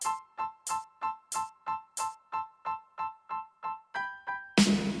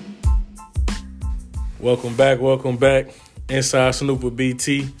Welcome back. Inside Snoop with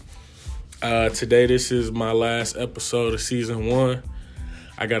BT. Today, this is my last episode of season 1.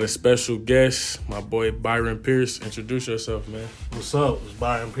 I got a special guest, my boy Byron Pierce. Introduce yourself, man. What's up? It's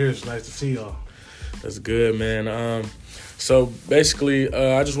Byron Pierce. Nice to see y'all. That's good, man. So basically,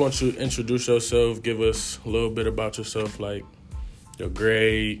 I just want you to introduce yourself, give us a little bit about yourself, like your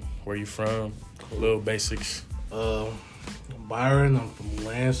grade, where you from, a little basics. Byron, I'm from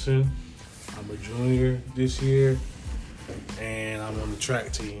Lansing. I'm a junior this year, and I'm on the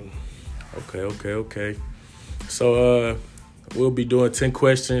track team. Okay. So we'll be doing 10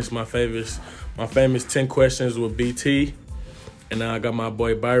 questions, my famous 10 questions with BT. And I got my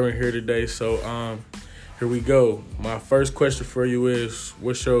boy Byron here today. So here we go. My first question for you is,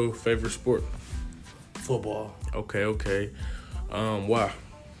 what's your favorite sport? Football. Okay. Why?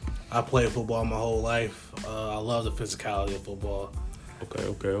 I played football my whole life. I love the physicality of football.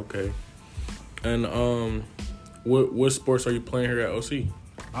 Okay. And what sports are you playing here at OC?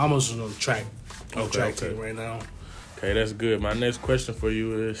 I'm also on the track. Okay. Team right now. Okay, that's good. My next question for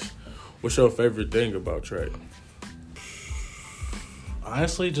you is, what's your favorite thing about track?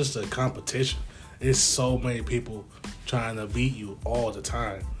 Honestly, just a competition. It's so many people trying to beat you all the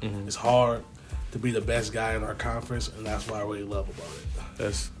time. Mm-hmm. It's hard to be the best guy in our conference, and that's what I really love about it.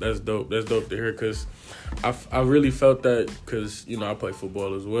 That's dope. That's dope to hear, because I really felt that, because I play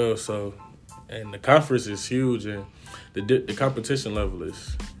football as well. So, and the conference is huge, and the competition level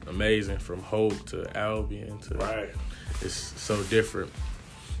is amazing, from Hope to Albion to Right. It's so different.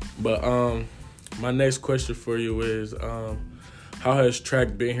 But my next question for you is, how has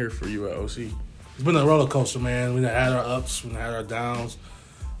track been here for you at OC? It's been a roller coaster, man. We done had our ups, we done had our downs.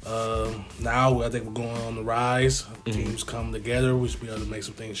 Now I think we're going on the rise. Mm-hmm. Teams come together. We should be able to make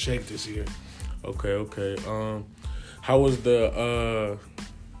some things shake this year. Okay. How was the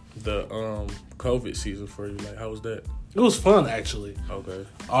COVID season for you? Like, how was that? It was fun, actually. Okay.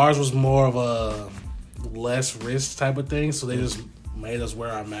 Ours was more of a less risk type of thing, so they just made us wear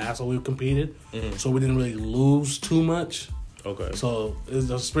our masks when we competed. Mm-hmm. So we didn't really lose too much. Okay. So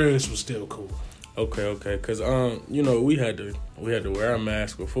the experience was still cool. Okay. Because we had to wear our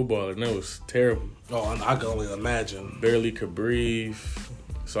mask with football, and that was terrible. Oh, I can only imagine. Barely could breathe.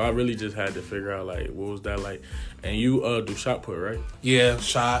 So I really just had to figure out, like, what was that like? And you do shot put, right? Yeah,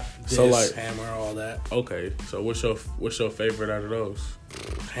 shot, disc, So, like, hammer, all that. Okay. So what's your favorite out of those?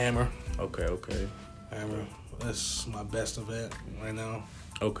 Hammer. Okay. Hammer. That's my best event right now.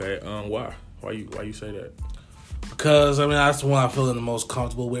 Okay. Why? Why you say that? Because that's the one I feel the most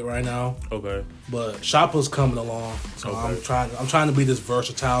comfortable with right now. Okay. But shot put's coming along, so Okay. I'm trying to be this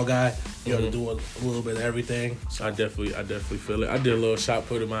versatile guy. You Mm-hmm. know, to do a little bit of everything. So I definitely feel it. I did a little shot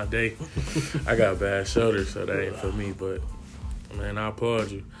put in my day. I got bad shoulders, so that ain't for me. But man, I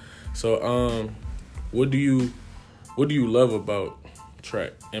applaud you. So what do you love about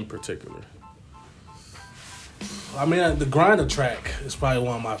track in particular? The grind of track is probably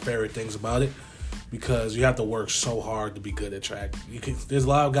one of my favorite things about it, because you have to work so hard to be good at track. There's a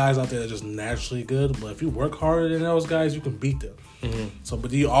lot of guys out there that are just naturally good, but if you work harder than those guys, you can beat them. Mm-hmm. So,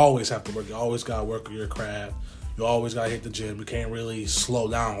 but you always have to work. You always got to work on your craft. You always got to hit the gym. You can't really slow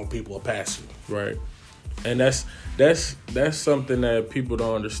down when people will pass you. Right. And that's something that people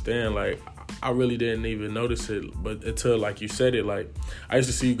don't understand. Like, I really didn't even notice it, but until, like, you said it. Like, I used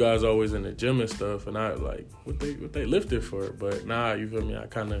to see you guys always in the gym and stuff, and I like, what they lifted for? But nah, you feel me? I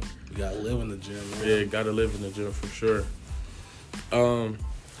kind of, You got to live in the gym, man. yeah, gotta live in the gym for sure.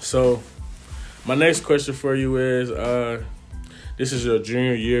 So my next question for you is, this is your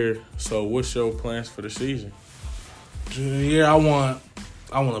junior year, so what's your plans for the season? Junior year, I want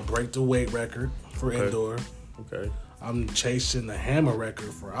to break the weight record for indoor. Okay. I'm chasing the hammer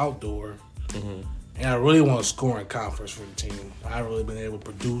record for outdoor. Mm-hmm. And I really want to score in conference for the team. I haven't really been able to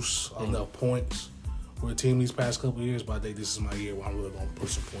produce enough points for the team these past couple of years, but I think this is my year where I'm really going to put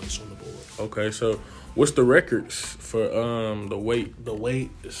some points on the board. Okay, so what's the records for the weight? The weight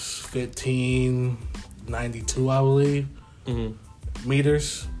is 1592, I believe,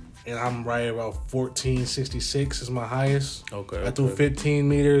 meters. And I'm right about 1466 is my highest. Okay. I threw 15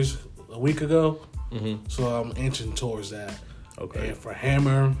 meters a week ago, Mm-hmm. so I'm inching towards that. Okay. And for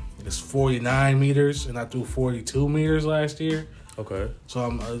hammer, it's 49 meters, and I threw 42 meters last year. Okay. So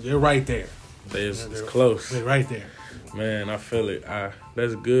they're right there. It's close. They're right there. Man, I feel it.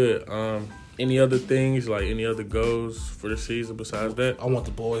 That's good. Any other things, like any other goals for the season besides that? I want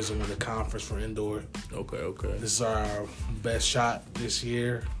the boys to win the conference for indoor. Okay. This is our best shot this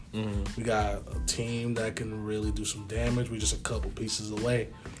year. Mm-hmm. We got a team that can really do some damage. We're just a couple pieces away.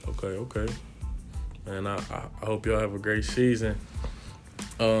 Okay. Man, I hope y'all have a great season.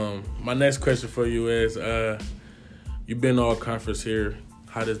 My next question for you is, you've been all conference here.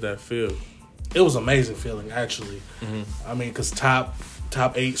 How does that feel? It was an amazing feeling, actually. Mm-hmm. I mean, because top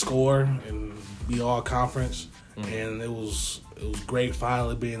 8 score and be all conference, and it was great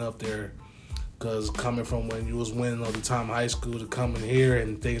finally being up there. Because coming from when you was winning all the time in high school to coming here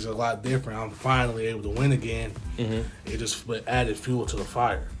and things are a lot different, I'm finally able to win again. It just added fuel to the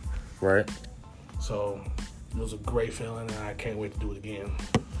fire. Right. So it was a great feeling, and I can't wait to do it again.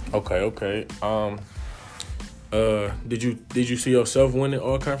 Okay. Did you see yourself winning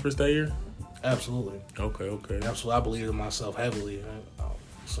all conference that year? Absolutely. Okay. Absolutely. I believe in myself heavily.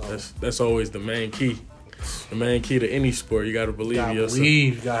 So That's always the main key. The main key to any sport, you gotta believe in yourself.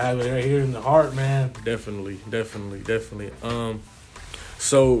 You gotta have it right here in the heart, man. Definitely.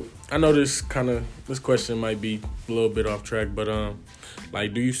 So I know this question might be a little bit off track, but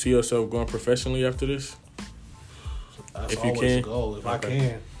like, do you see yourself going professionally after this? That's if you always can, the goal. If I okay.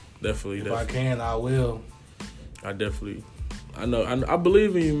 can, Definitely. I can, I will. I know. I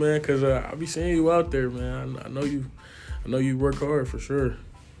believe in you, man, because I be seeing you out there, man. I know you work hard for sure.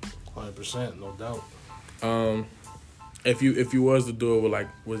 100%, no doubt. If you was to do it with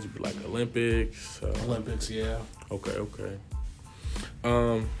was it like Olympics? Olympics, yeah. Okay.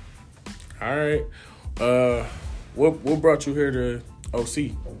 All right. What brought you here to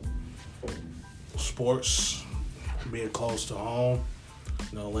OC? Sports, being close to home.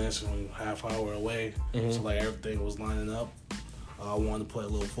 Lansing was half hour away, so everything was lining up. I wanted to play a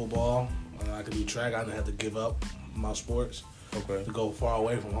little football. I could do track. I didn't have to give up my sports. Okay. To go far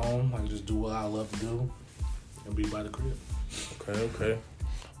away from home, I can just do what I love to do and be by the crib. Okay.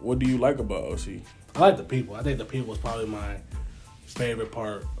 What do you like about OC? I like the people. I think the people is probably my favorite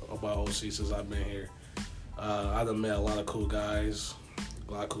part about OC since I've been here. I done met a lot of cool guys,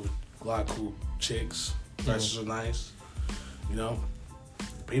 a lot of cool chicks. Dresses are nice.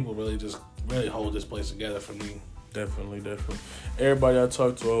 People really hold this place together for me. Definitely. Everybody I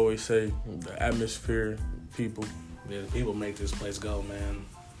talk to always say the atmosphere, people. Yeah, the people make this place go, man.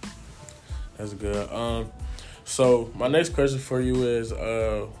 That's good. So my next question for you is,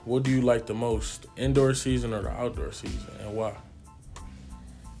 what do you like the most, indoor season or the outdoor season, and why?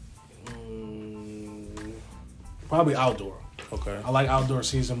 Probably outdoor. Okay. I like outdoor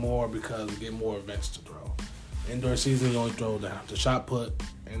season more because we get more events to throw. Indoor season, you only throw the shot put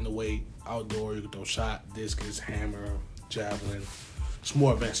and the weight. Outdoor, you can throw shot, discus, hammer, javelin. It's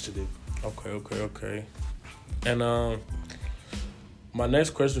more events to do. Okay. And my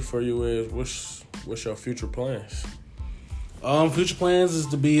next question for you is, what's your future plans? Future plans is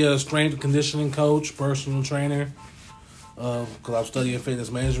to be a strength and conditioning coach, personal trainer. Because I'm studying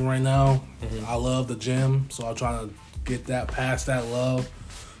fitness management right now. I love the gym, so I'm trying to get that past that love.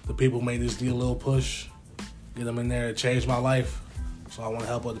 The people may just need a little push, get them in there to change my life. So I want to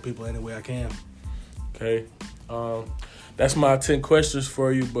help other people any way I can. Okay. That's my 10 questions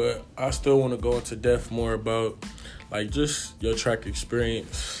for you, but I still want to go into depth more about just your track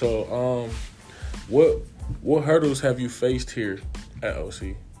experience. So what hurdles have you faced here at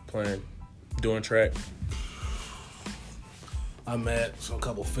OC doing track? I met a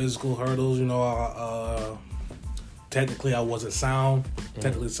couple physical hurdles. Technically I wasn't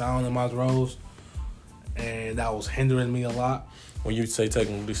technically sound in my throws, and that was hindering me a lot. When you say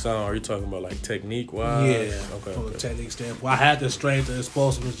technically sound, are you talking about technique-wise? Yeah, from a technique standpoint. I had the strength and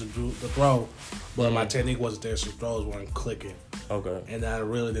explosiveness to throw, but my technique wasn't there, so throws weren't clicking. Okay. And I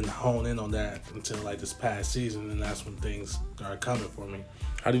really didn't hone in on that until this past season, and that's when things started coming for me.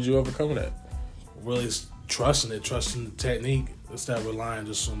 How did you overcome that? Really trusting the technique instead of relying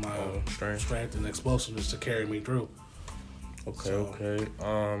just on my strength and explosiveness to carry me through. Okay.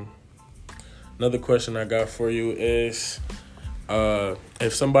 Another question I got for you is,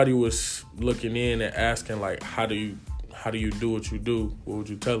 if somebody was looking in and asking how do you do what you do, what would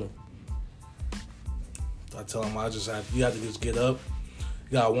you tell them? I tell them you have to just get up.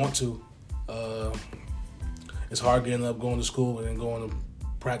 You gotta want to. It's hard getting up, going to school, and then going to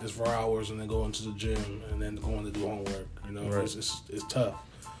practice for hours, and then going to the gym, and then going to do homework. Right. It's tough.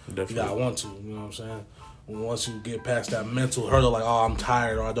 Definitely. You gotta want to. You know what I'm saying? Once you get past that mental hurdle, I'm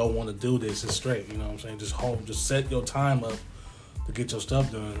tired or I don't want to do this, it's straight. You know what I'm saying? Just set your time up to get your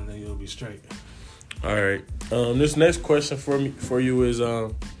stuff done, and then you'll be straight. All right. This next question for you is,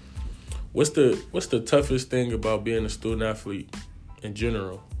 what's the toughest thing about being a student athlete in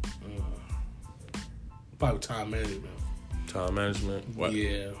general? Probably time management. Time management. What?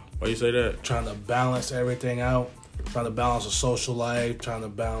 Yeah. Why you say that? Trying to balance everything out. Trying to balance a social life. Trying to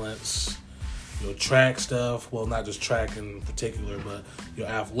balance your track stuff. Well, not just track in particular, but your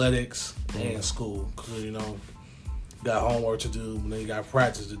athletics and school. Because, got homework to do, and then you got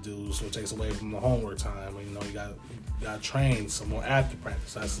practice to do, so it takes away from the homework time. And, you got to train some more after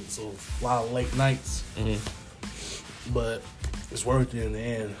practice. So a lot of late nights. Mm-hmm. But it's worth it in the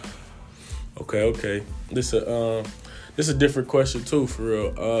end. Okay. This a different question too, for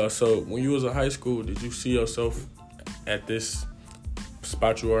real. So when you was in high school, did you see yourself at this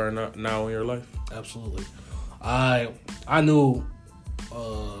spot you are now in your life? Absolutely. I knew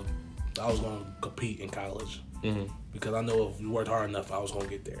I was going to compete in college. Mm-hmm. Because I know if we worked hard enough, I was going to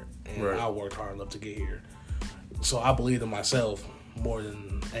get there. And right. I worked hard enough to get here. So I believed in myself more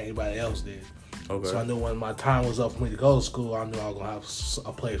than anybody else did. Okay. So I knew when my time was up for me to go to school, I knew I was going to have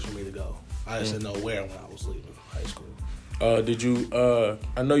a place for me to go. I just didn't know where when I was leaving high school. Did you,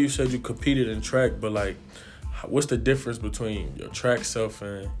 I know you said you competed in track, but like, what's the difference between your track self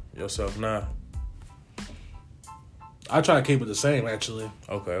and yourself now? I try to keep it the same, actually.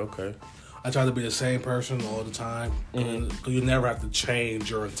 Okay. I try to be the same person all the time. Because you never have to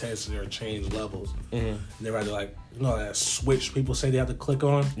change your intensity or change levels. Mm-hmm. You never have to, that switch people say they have to click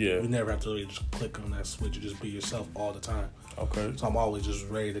on? Yeah. You never have to really just click on that switch. You just be yourself all the time. Okay. So I'm always just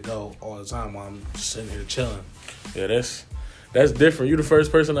ready to go all the time while I'm just sitting here chilling. Yeah, that's different. You the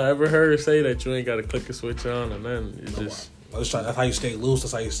first person I ever heard say that you ain't got to click a switch on and then that's how you stay loose.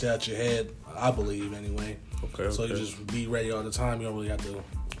 That's how you stay out your head, I believe, anyway. Okay. So you just be ready all the time. You don't really have to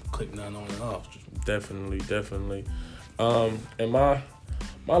click nothing on and off. Definitely. And my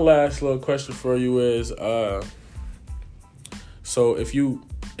last little question for you is, so if you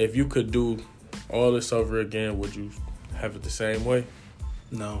could do all this over again, would you have it the same way?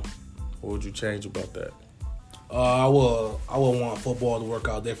 No. What would you change about that? I would want football to work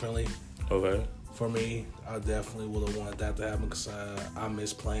out differently. Okay. For me, I definitely would have wanted that to happen because I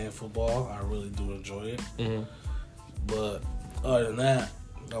miss playing football. I really do enjoy it. Mm-hmm. But other than that,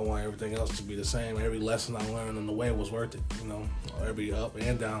 I want everything else to be the same. Every lesson I learned on the way was worth it. Every up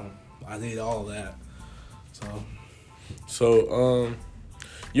and down, I need all of that. So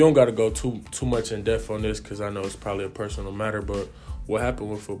you don't got to go too much in depth on this because I know it's probably a personal matter. But what happened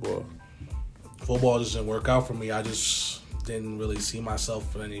with football? Football just didn't work out for me. I just didn't really see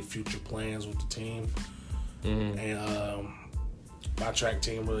myself in any future plans with the team. Mm-hmm. And my track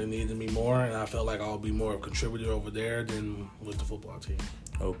team really needed me more, and I felt like I would be more of a contributor over there than with the football team.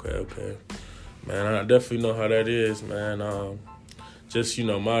 Okay. Man, I definitely know how that is, man. Just,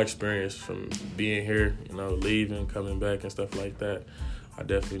 my experience from being here, leaving, coming back and stuff like that, I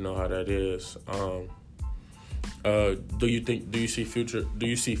definitely know how that is. Do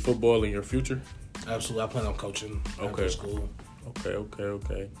you see football in your future? Absolutely. I plan on coaching after school.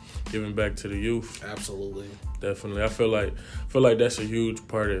 Okay. Giving back to the youth. Absolutely. Definitely. I feel like that's a huge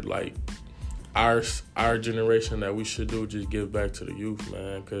part of like our generation that we should do, just give back to the youth,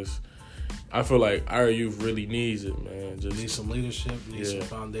 man, because I feel like our youth really needs it, man. Just need some leadership, some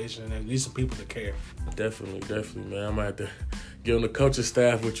foundation, and need some people to care. Definitely, man. I might have to get on the coaching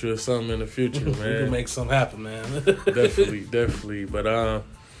staff with you or something in the future, man. We can make something happen, man. Definitely. But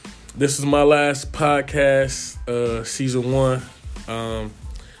this is my last podcast, season 1,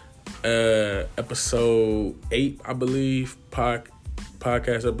 episode 8, I believe.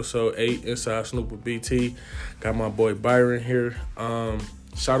 Podcast episode 8, Inside Snoop with BT. Got my boy Byron here.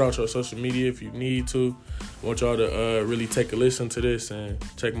 Shout out your social media if you need to. I want y'all to really take a listen to this and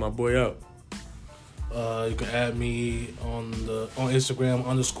check my boy out. You can add me on Instagram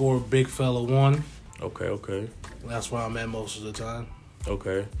 _BigFella1. Okay. That's where I'm at most of the time.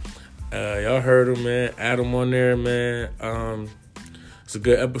 Okay. Y'all heard him, man. Add him on there, man. It's a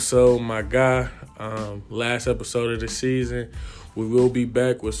good episode, my guy. Last episode of the season. We will be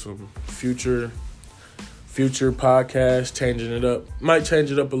back with some future podcasts, changing it up. Might change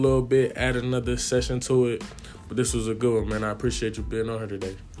it up a little bit, add another session to it. But this was a good one, man. I appreciate you being on here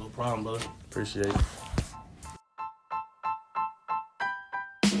today. No problem, brother. Appreciate it.